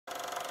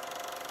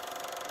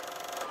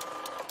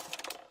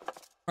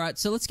All right,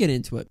 so let's get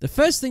into it. The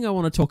first thing I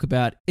want to talk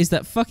about is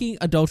that fucking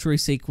adultery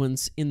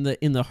sequence in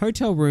the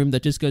hotel room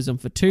that just goes on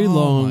for too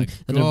long.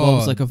 That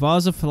involves like a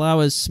vase of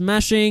flowers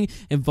smashing,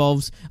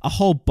 involves a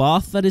whole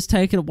bath that is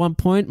taken at one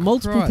point,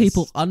 multiple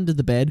people under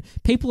the bed,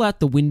 people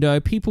out the window,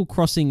 people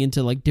crossing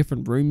into like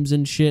different rooms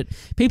and shit,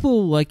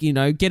 people like, you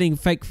know, getting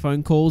fake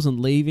phone calls and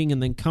leaving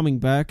and then coming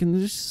back,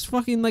 and it's just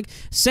fucking like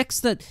sex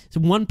that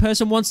one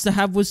person wants to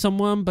have with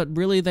someone, but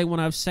really they want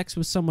to have sex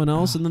with someone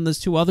else, and then there's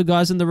two other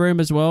guys in the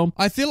room as well.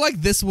 I feel like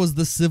this was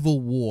the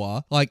Civil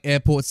War, like,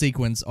 airport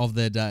sequence of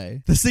their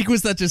day. The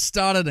sequence that just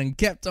started and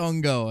kept on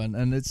going,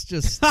 and it's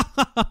just...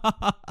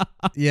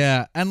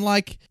 yeah, and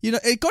like, you know,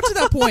 it got to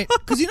that point,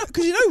 because you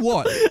know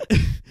what?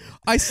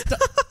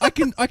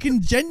 I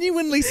can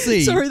genuinely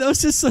see... Sorry, that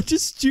was just such a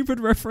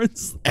stupid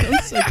reference. That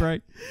was so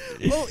great.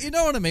 Well, you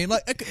know what I mean?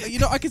 Like, you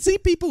know, I could see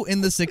people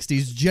in the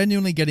 60s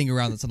genuinely getting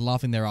around this and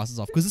laughing their asses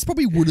off, because this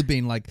probably would have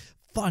been, like,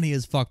 funny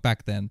as fuck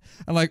back then.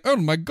 And like, oh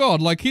my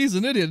god, like, he's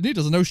an idiot and he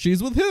doesn't know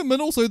she's with him,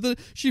 and also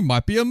she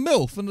might be a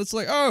MILF, and it's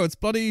like, oh, it's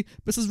bloody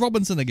Mrs.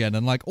 Robinson again,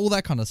 and like all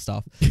that kind of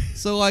stuff.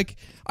 So like,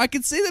 I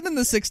could see them in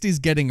the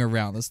 60s getting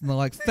around this, and they're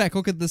like, feck,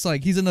 look at this,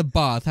 like, he's in a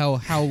bath, how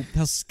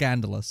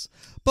scandalous.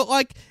 But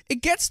like,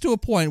 it gets to a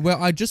point where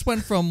I just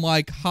went from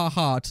like,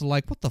 haha, to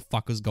like, what the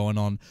fuck is going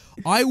on?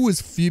 I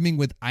was fuming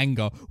with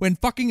anger when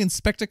fucking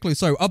Inspector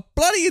Clouseau, a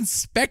bloody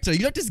inspector, you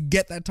don't just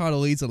get that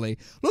title easily,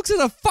 looks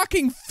at a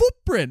fucking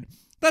footprint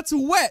that's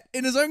wet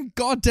in his own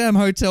goddamn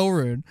hotel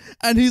room,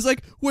 and he's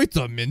like, wait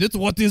a minute,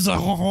 what is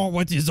all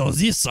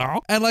this,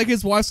 huh? And like,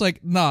 his wife's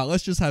like, nah,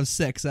 let's just have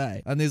sex,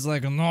 eh? And he's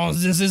like, no,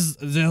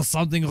 there's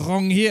something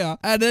wrong here.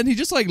 And then he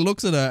just like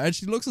looks at her, and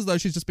she looks as though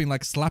she's just been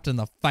like slapped in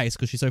the face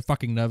because she's so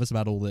fucking nervous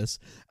about all this.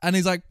 And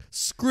he's like,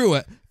 screw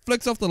it,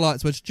 flicks off the light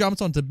switch,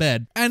 jumps onto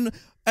bed, and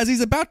as he's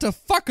about to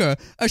fuck her,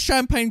 a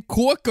champagne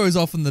cork goes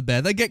off in the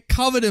bed. They get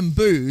covered in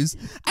booze,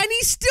 and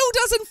he still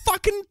doesn't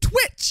fucking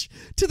twitch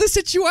to the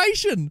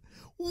situation.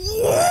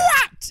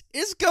 What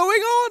is going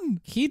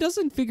on? He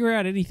doesn't figure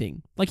out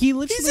anything. Like, he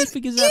literally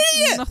figures out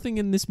nothing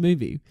in this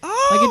movie.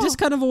 Oh. Like, it just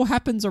kind of all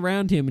happens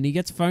around him, and he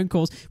gets phone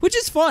calls, which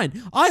is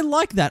fine. I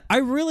like that. I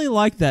really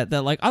like that.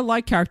 That, like, I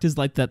like characters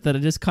like that are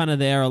just kind of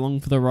there along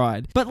for the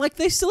ride. But, like,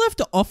 they still have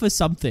to offer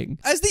something.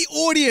 As the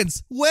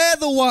audience, we're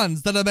the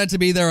ones that are meant to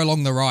be there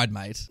along the ride,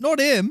 mate. Not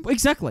him.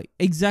 Exactly.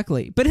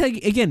 But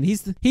again,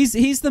 he's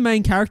the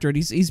main character, and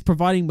he's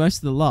providing most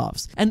of the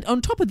laughs. And on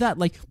top of that,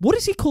 like, what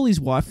does he call his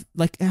wife?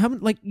 Like,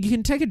 you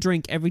can take a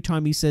drink every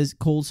time he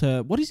calls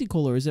her. What does he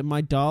call her? Is it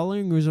my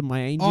darling or is it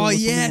my angel? Oh, or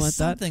yeah,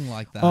 something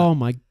like that. Oh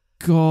my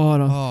god.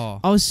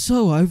 Oh. I was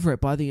so over it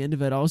by the end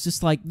of it. I was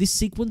just like, this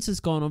sequence has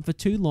gone on for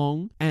too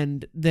long,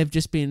 and they've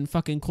just been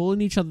fucking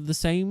calling each other the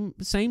same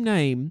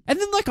name. And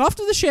then like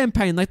after the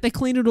champagne, like they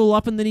clean it all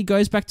up, and then he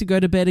goes back to go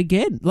to bed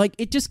again. Like,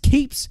 it just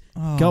keeps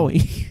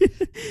going.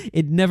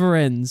 It never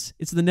ends.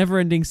 It's the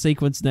never-ending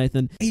sequence,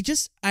 Nathan. He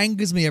just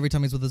angers me every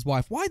time he's with his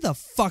wife. Why the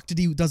fuck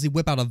does he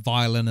whip out a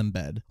violin in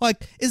bed?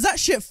 Like, is that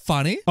shit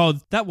funny? Oh,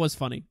 that was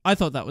funny. I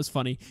thought that was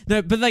funny.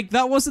 No, but like,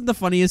 that wasn't the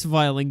funniest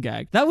violin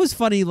gag. That was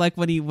funny, like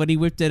when he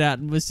whipped it out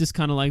and was just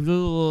kind of like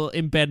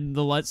in bed, and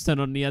the lights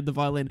turned on and he had the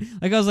violin.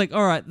 Like, I was like,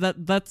 all right,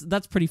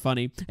 that's pretty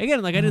funny.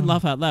 Again, like, I didn't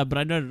laugh out loud, but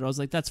I noted, I was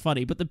like, that's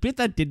funny. But the bit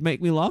that did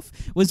make me laugh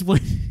was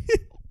when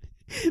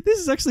this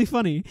is actually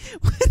funny.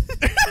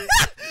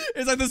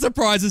 It's like the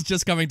surprise is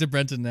just coming to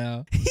Brenton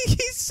now. He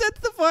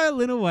sent the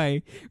violin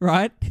away,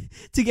 right,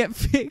 to get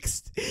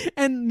fixed.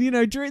 And, you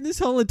know, during this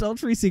whole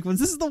adultery sequence,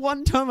 this is the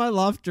one time I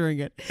laughed during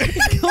it.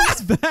 He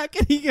comes back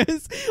and he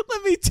goes,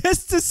 let me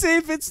test to see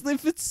if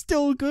it's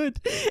still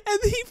good. And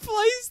he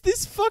plays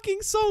this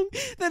fucking song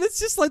that it's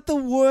just like the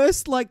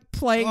worst, like,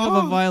 playing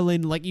of a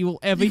violin like you will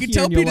ever hear in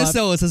your life. You can tell Peter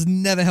Sellers has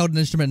never held an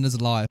instrument in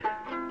his life.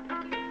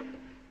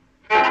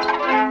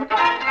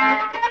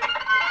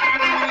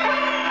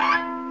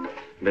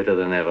 Better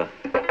than ever.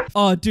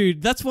 Oh,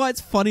 dude, that's why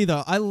it's funny,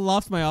 though. I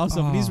laughed my ass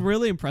off, and he's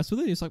really impressed with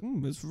it. He's like,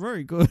 it's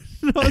very good.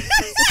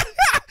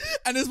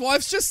 And his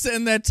wife's just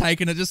sitting there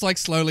taking it, just like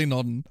slowly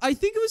nodding. I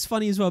think it was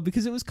funny as well,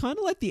 because it was kind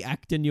of like the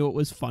actor knew it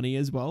was funny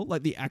as well.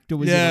 Like, the actor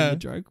was in on the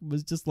joke,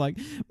 was just like,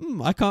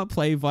 I can't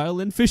play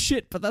violin for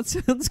shit, but that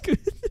sounds good.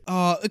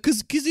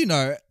 Because you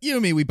know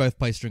and me, we both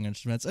play string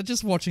instruments. And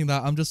just watching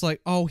that, I'm just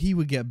like, oh, he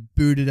would get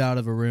booted out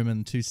of a room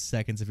in 2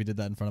 seconds if he did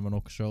that in front of an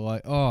orchestra.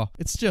 Like,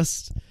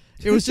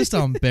 it was just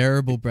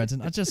unbearable,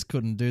 Brenton. I just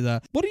couldn't do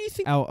that. What do you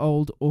think our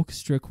old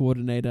orchestra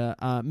coordinator,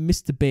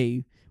 Mr.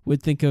 B,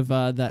 would think of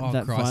that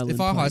violin If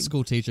our high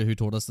school teacher who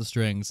taught us the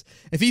strings,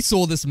 if he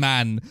saw this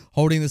man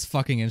holding this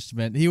fucking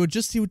instrument, he would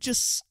just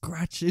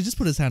scratch, he'd just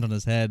put his hand on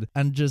his head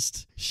and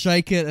just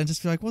shake it and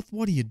just be like,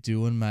 what are you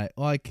doing, mate?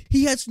 Like,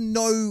 he has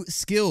no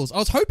skills. I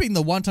was hoping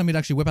the one time he'd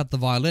actually whip out the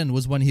violin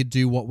was when he'd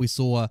do what we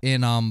saw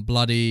in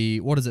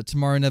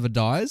Tomorrow Never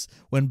Dies,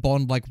 when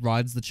Bond like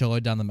rides the cello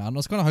down the mountain. I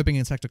was kind of hoping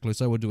Inspector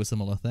Clouseau would do a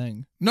similar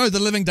thing. No,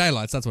 The Living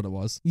Daylights, that's what it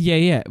was.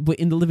 Yeah, but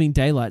in The Living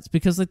Daylights,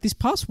 because like this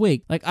past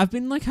week, like I've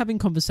been like having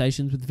conversations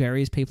conversations with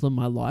various people in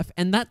my life,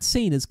 and that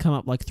scene has come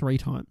up like 3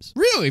 times.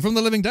 Really? From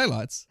the Living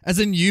Daylights? As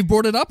in you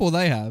brought it up or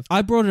they have?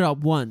 I brought it up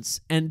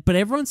once, but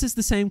everyone says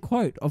the same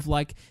quote of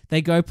like,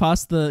 they go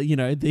past the,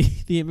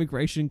 the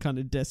immigration kind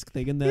of desk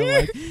thing, and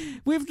they're like,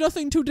 we have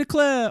nothing to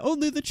declare,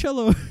 only the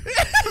cello.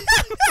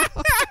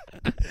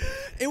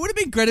 It would have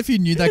been great if you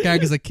knew that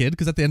gag as a kid,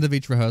 because at the end of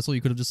each rehearsal,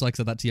 you could have just like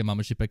said that to your mum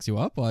as she picks you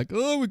up. Like,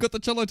 oh, we've got the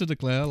cello to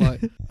declare.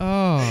 Like,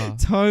 oh.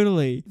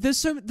 Totally.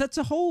 That's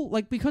a whole,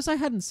 like, because I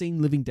hadn't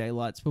seen Living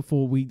Daylights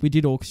before we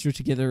did orchestra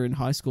together in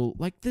high school,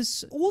 like,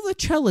 there's all the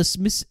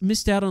cellists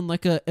missed out on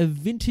like a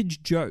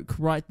vintage joke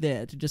right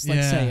there to just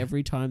like say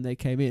every time they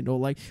came in, or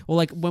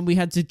like when we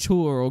had to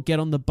tour or get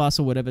on the bus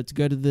or whatever to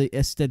go to the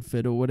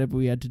Estedford or whatever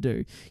we had to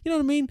do. You know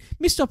what I mean?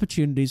 Missed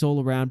opportunities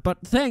all around, but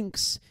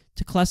thanks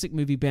to Classic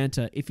Movie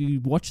Banter. If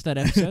you watch that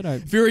episode,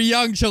 if you're a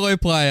young cello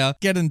player,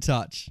 get in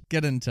touch.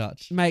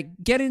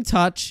 Mate, get in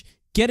touch,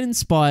 get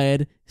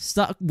inspired,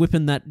 start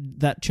whipping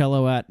that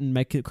cello out and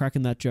make it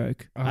cracking that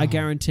joke. I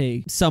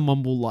guarantee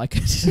someone will like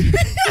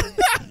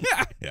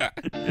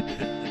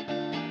it.